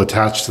 We're still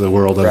attached to the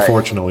world,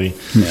 unfortunately.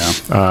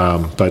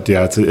 Yeah. But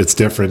it's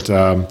different.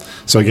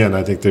 So again,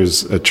 I think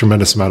there's a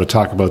tremendous amount to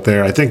talk about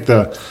there. I think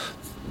the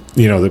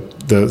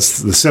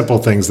simple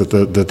things that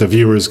the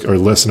viewers or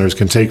listeners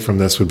can take from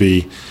this would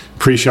be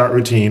pre-shot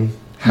routine.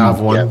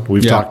 Have one. Yeah.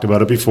 We've talked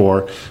about it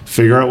before.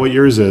 Figure out what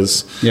yours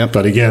is. Yep.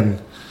 But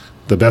again,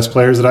 the best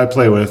players that I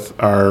play with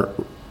are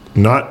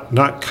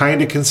not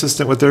kind of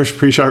consistent with their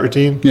pre-shot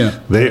routine. Yeah.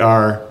 They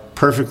are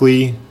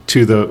perfectly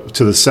to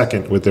the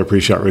second with their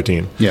pre-shot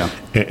routine. Yeah.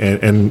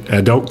 And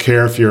I don't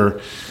care if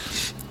you're.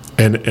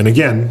 And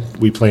again,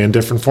 we play in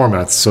different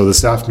formats. So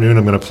this afternoon,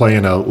 I'm going to play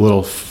in a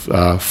little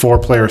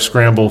 4-player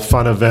scramble,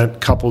 fun event,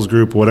 couples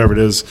group, whatever it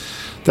is.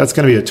 That's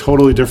going to be a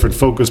totally different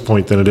focus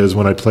point than it is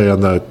when I play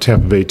on the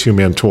Tampa Bay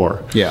 2-man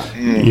tour. Yeah.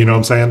 You know what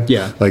I'm saying?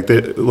 Yeah.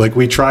 Like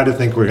we try to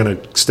think we're going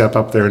to step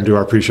up there and do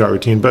our pre-shot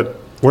routine, but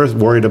we're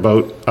worried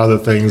about other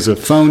things.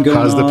 Phone going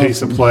how's the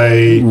pace of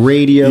play?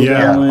 Radio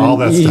going. All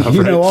that stuff.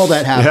 You know, all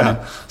that happening.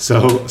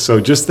 Yeah. So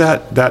just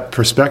that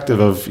perspective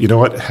of, you know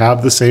what,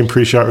 have the same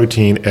pre-shot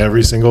routine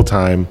every single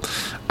time.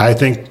 I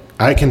think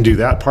I can do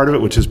that part of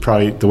it, which is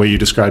probably the way you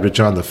described it,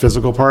 John, the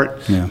physical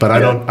part. Yeah. But I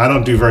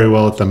don't do very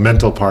well at the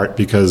mental part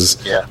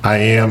because I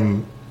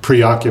am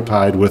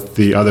preoccupied with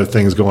the other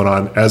things going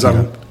on as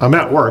I'm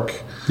at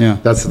work. Yeah.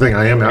 That's the thing.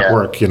 I am at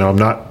work. I'm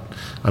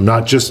I'm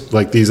not just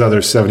like these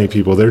other 70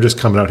 people. They're just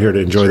coming out here to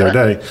enjoy their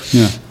day.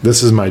 Yeah.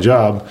 This is my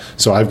job.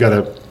 So I've got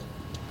to,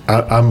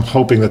 I'm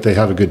hoping that they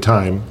have a good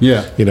time.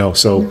 Yeah. You know,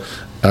 so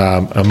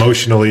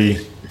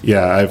emotionally,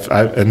 yeah,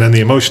 and then the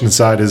emotion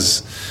side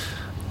is,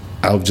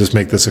 I'll just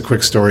make this a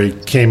quick story.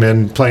 Came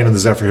in playing in the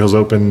Zephyr Hills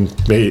Open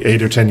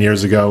 8 or 10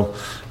 years ago,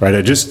 right?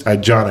 I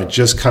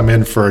just come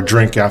in for a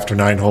drink after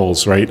 9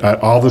 holes, right?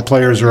 All the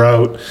players are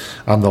out.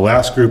 I'm the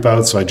last group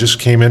out, so I just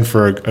came in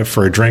for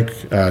a drink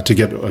to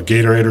get a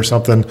Gatorade or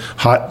something.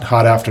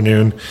 Hot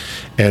afternoon,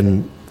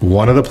 and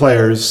one of the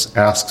players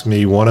asks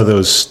me one of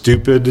those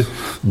stupid,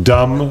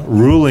 dumb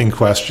ruling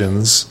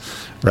questions,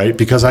 right?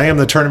 Because I am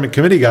the tournament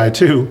committee guy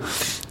too.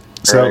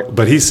 So, right.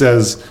 But he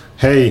says,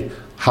 "Hey,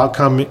 how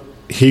come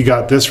he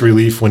got this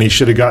relief when he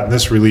should have gotten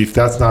this relief?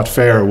 That's not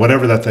fair,"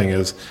 whatever that thing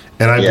is.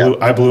 And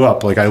I blew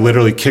up. Like, I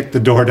literally kicked the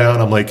door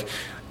down. I'm like,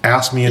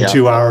 ask me in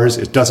 2 hours.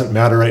 It doesn't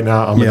matter right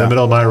now. I'm in the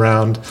middle of my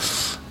round.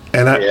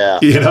 And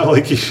you know,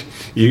 like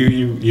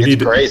you need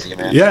to, crazy,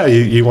 man. Yeah.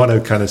 You want to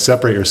kind of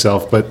separate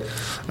yourself. But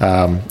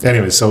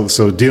anyway,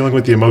 so dealing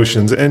with the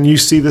emotions, and you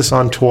see this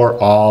on tour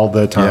all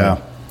the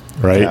time,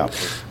 right? Yeah.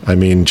 I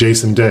mean,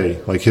 Jason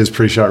Day, like his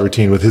pre-shot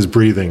routine with his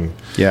breathing.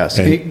 Yes,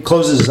 he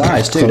closes his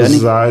eyes too, doesn't he?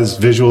 Closes his eyes,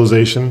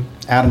 visualization.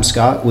 Adam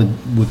Scott would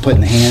put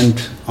the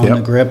hand on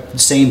the grip.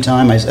 Same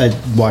time, I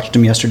watched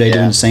him yesterday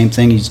doing the same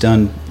thing he's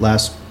done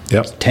last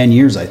 10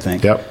 years, I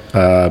think. Yep.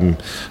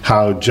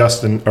 How Jordan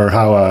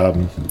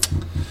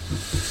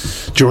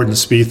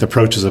Spieth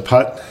approaches a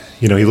putt.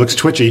 You know, he looks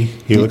twitchy.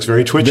 He looks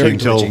very twitchy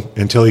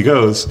until he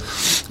goes.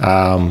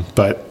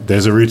 But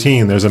there's a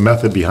routine. There's a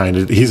method behind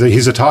it. He's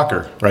a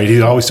talker, right?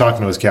 He's always talking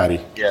to his caddy.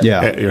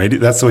 Yeah. Right?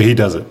 That's the way he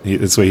does it.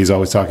 That's the way he's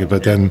always talking.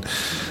 But then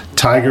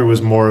Tiger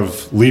was more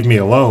of leave me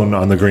alone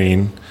on the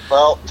green.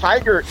 Well,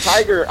 Tiger,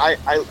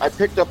 I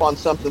picked up on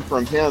something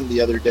from him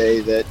the other day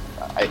that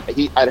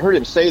I'd heard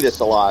him say this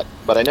a lot,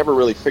 but I never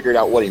really figured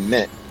out what he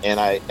meant. And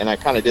I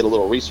kind of did a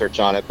little research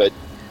on it, but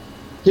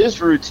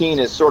his routine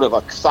is sort of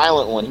a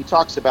silent one. He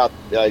talks about,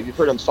 you've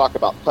heard him talk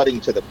about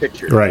putting to the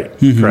picture. Right,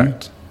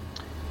 correct.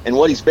 And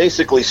what he's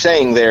basically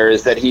saying there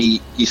is that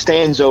he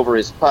stands over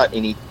his putt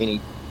and he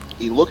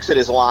looks at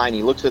his line,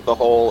 he looks at the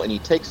hole, and he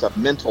takes a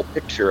mental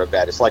picture of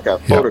that. It's like a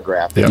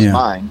photograph in his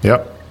mind.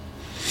 Yep.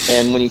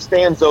 And when he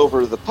stands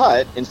over the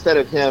putt, instead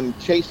of him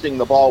chasing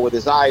the ball with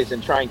his eyes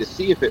and trying to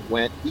see if it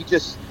went, he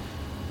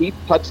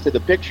putts to the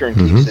picture and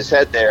keeps his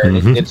head there.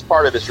 And it's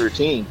part of his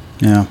routine.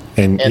 Yeah.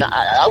 And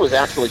I was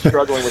actually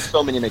struggling with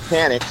so many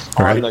mechanics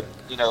on the,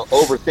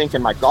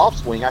 overthinking my golf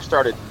swing. I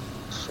started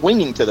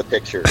swinging to the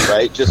picture,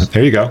 right? Just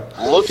there you go.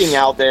 Looking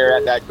out there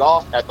at that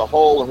at the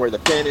hole and where the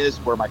pin is,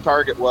 where my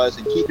target was,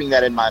 and keeping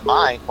that in my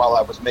mind while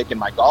I was making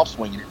my golf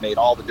swing, and it made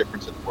all the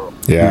difference in the world.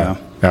 Yeah.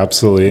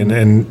 Absolutely.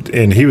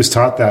 And he was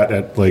taught that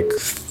at like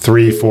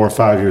 3, 4,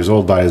 5 years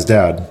old by his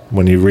dad.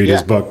 When you read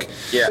his book,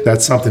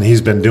 that's something he's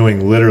been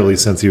doing literally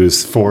since he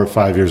was 4 or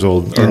 5 years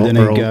old. And then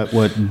he got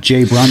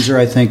Jay Brunzer,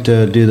 I think,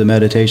 to do the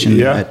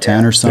meditation at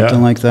 10 or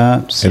something like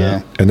that.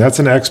 So. And that's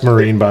an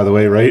ex-Marine, by the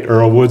way, right?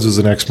 Earl Woods was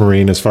an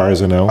ex-Marine, as far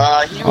as I know.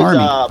 He was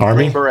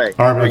Army.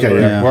 Army. Okay.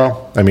 Yeah.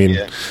 Well, I mean.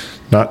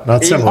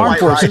 Not similar. Armed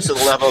forces to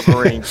the level of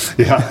Marine.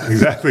 Yeah,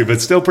 exactly, but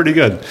still pretty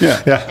good.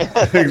 Yeah,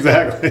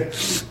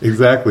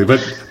 exactly.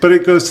 But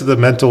it goes to the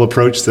mental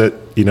approach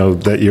that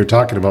that you're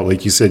talking about.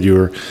 Like you said, you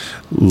were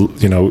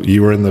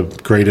in the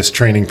greatest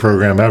training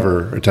program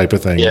ever, type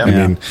of thing. Yeah.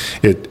 I mean,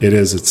 it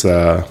is. It's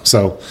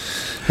so.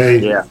 Hey.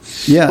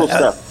 Yeah. Cool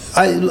stuff.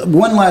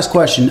 One last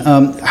question.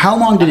 How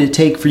long did it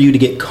take for you to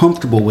get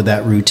comfortable with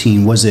that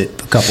routine? Was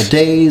it a couple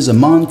days, a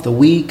month, a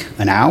week,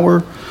 an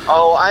hour?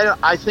 Oh,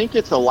 I think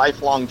it's a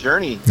lifelong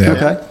journey. Yeah.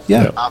 Okay.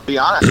 Yeah. I'll be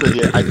honest with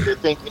you. I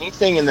think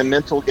anything in the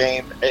mental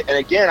game, and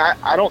again,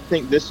 I don't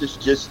think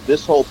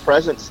this whole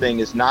presence thing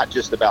is not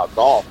just about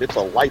golf. It's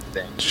a life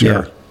thing.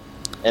 Sure.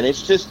 And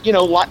it's just,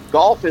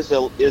 golf is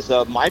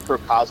a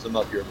microcosm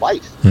of your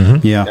life.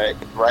 Mm-hmm. Yeah.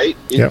 Right?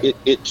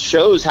 It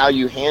shows how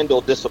you handle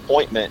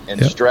disappointment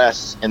and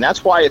stress. And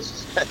that's why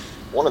it's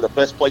one of the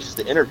best places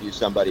to interview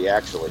somebody,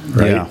 actually.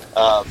 Right. Yeah.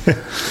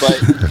 But,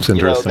 that's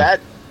interesting.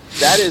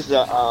 That is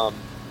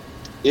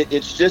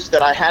it's just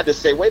that I had to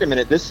say, wait a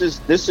minute, this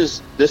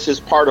is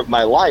part of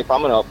my life.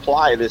 I'm going to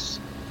apply this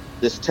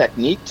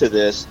technique to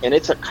this, and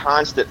it's a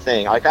constant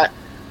thing. Like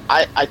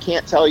I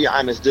can't tell you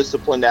I'm as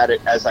disciplined at it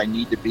as I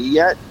need to be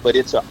yet, but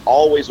it's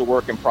always a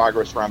work in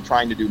progress where I'm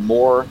trying to do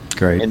more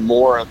and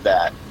more of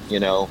that,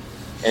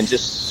 and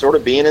just sort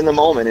of being in the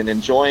moment and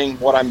enjoying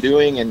what I'm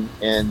doing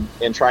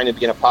and trying to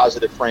be in a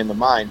positive frame of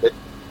mind. But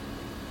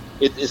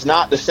it is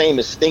not the same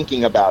as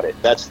thinking about it.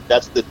 That's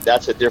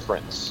a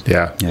difference.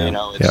 Yeah.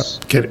 It's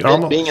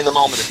being in the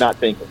moment is not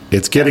thinking.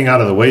 It's getting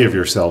out of the way of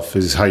yourself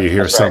is how you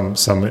hear some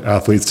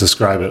athletes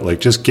describe it.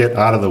 Like, just get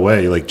out of the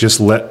way. Like, just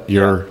let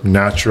your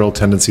natural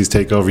tendencies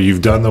take over.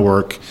 You've done the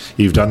work.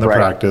 You've done the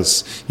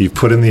practice. You've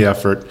put in the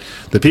effort.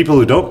 The people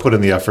who don't put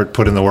in the effort,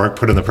 put in the work,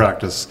 put in the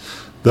practice,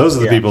 those are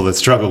the people that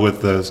struggle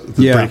with the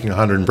breaking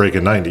 100 and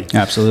breaking 90.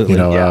 Absolutely.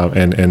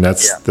 And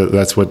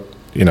that's what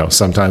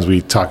sometimes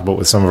we talk about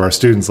with some of our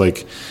students,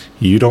 like,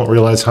 you don't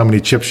realize how many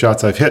chip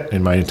shots I've hit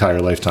in my entire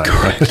lifetime.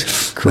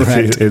 Correct.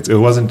 Correct. It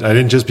wasn't, I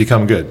didn't just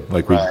become good.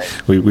 Like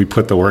we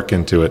put the work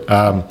into it.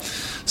 Let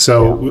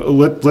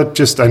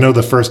just, I know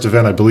the first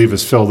event I believe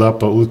is filled up,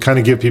 but we'll kind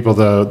of give people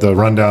the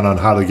rundown on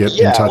how to get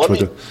in touch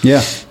with it.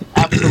 Yeah,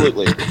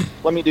 absolutely.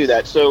 Let me do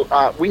that. So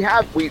we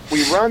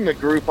run the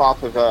group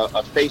off of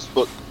a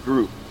Facebook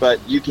group, but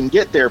you can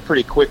get there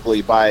pretty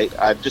quickly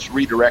I've just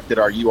redirected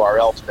our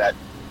URL to that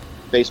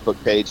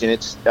Facebook page, and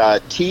it's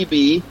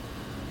TB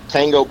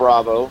Tango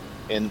Bravo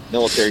in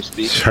military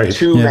speak, right.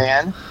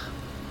 2-man.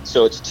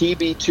 So it's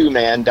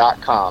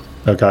tb2man.com.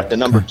 Okay. The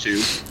number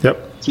 2.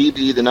 Yep.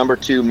 TB, the number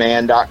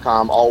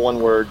 2man.com, all one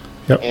word.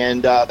 Yep.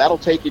 And that'll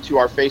take you to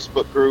our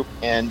Facebook group,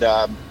 and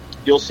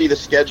you'll see the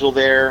schedule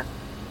there.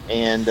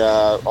 And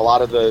a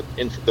lot of the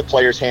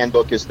player's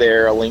handbook is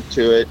there, a link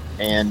to it.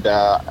 And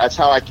that's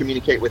how I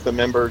communicate with the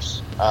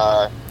members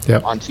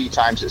on tee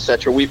times,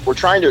 etc. We're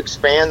trying to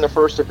expand the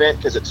first event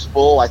because it's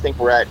full. I think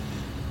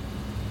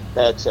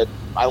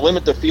I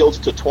limit the fields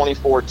to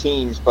 24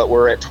 teams, but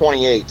we're at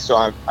 28. So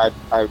I'm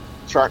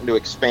trying to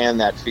expand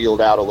that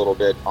field out a little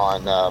bit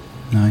on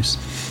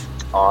nice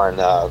on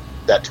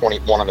that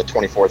 21 on the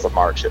 24th of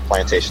March at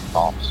Plantation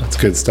Palms. That's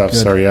good stuff. Good.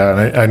 Sorry, yeah,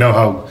 and I know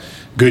how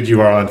good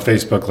you are on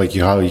Facebook, like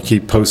how you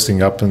keep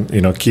posting up and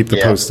keep the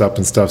posts up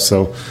and stuff.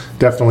 So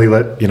definitely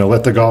let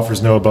the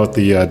golfers know about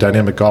the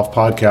Dynamic Golf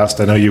Podcast.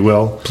 I know you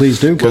will. Please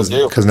do,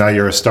 because now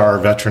you're a star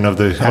veteran of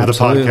the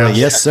podcast.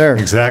 Yes, sir.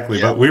 Exactly.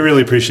 Yeah. But we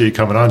really appreciate you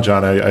coming on,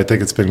 John. I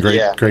think it's been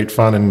great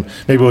fun, and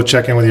maybe we'll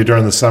check in with you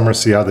during the summer,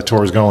 see how the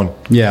tour is going.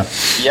 Yeah,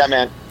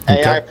 man.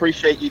 Hey, I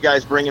appreciate you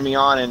guys bringing me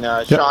on,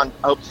 and Sean,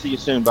 I hope to see you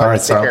soon. Bud. All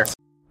right, take care.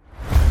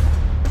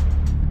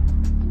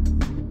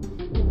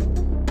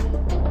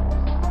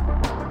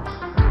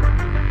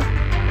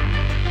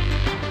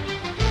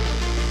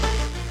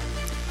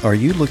 Are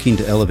you looking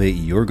to elevate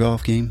your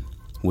golf game?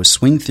 With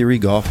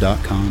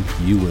SwingTheoryGolf.com,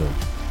 you will.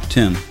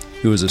 Tim,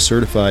 who is a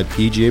certified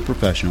PGA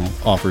professional,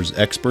 offers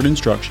expert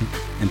instruction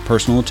and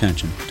personal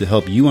attention to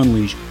help you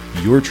unleash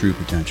your true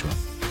potential.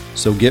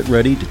 So get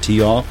ready to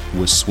tee off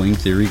with Swing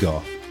Theory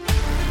Golf.